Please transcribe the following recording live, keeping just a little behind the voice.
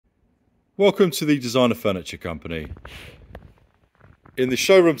Welcome to the Designer Furniture Company. In the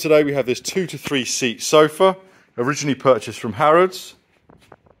showroom today we have this 2 to 3 seat sofa, originally purchased from Harrods.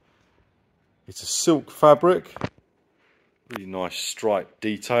 It's a silk fabric, really nice striped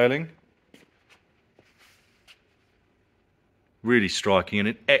detailing. Really striking and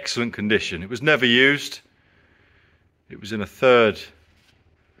in excellent condition. It was never used. It was in a third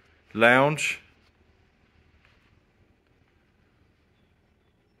lounge.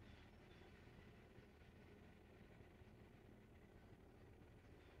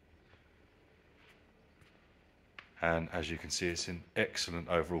 And as you can see, it's in excellent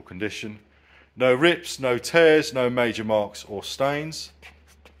overall condition. No rips, no tears, no major marks or stains.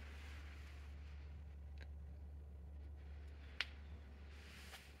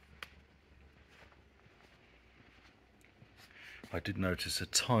 I did notice a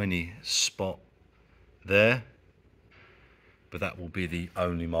tiny spot there, but that will be the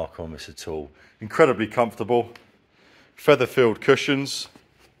only mark on this at all. Incredibly comfortable, feather-filled cushions,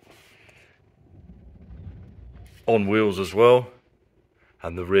 on wheels as well,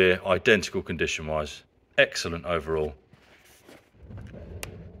 and the rear identical condition wise, excellent overall.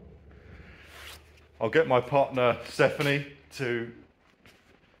 I'll get my partner Stephanie to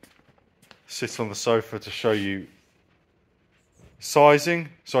sit on the sofa to show you sizing.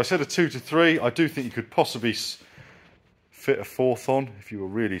 So I said a 2 to 3. I do think you could possibly fit a 4th on if you were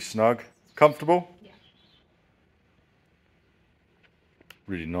really snug. Comfortable? Yeah.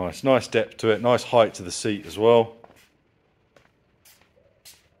 Really nice. Nice depth to it. Nice height to the seat as well.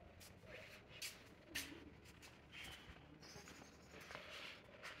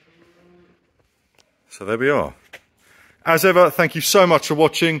 So there we are. As ever, thank you so much for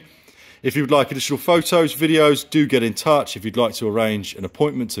watching. If you would like additional photos, videos, do get in touch. If you'd like to arrange an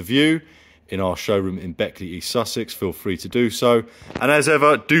appointment to view in our showroom in Beckley, East Sussex, feel free to do so. And as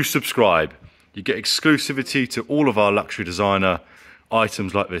ever, do subscribe. You get exclusivity to all of our luxury designer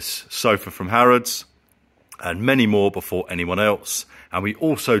items like this sofa from Harrods and many more before anyone else. And we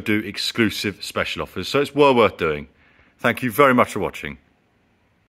also do exclusive special offers, so it's well worth doing. Thank you very much for watching.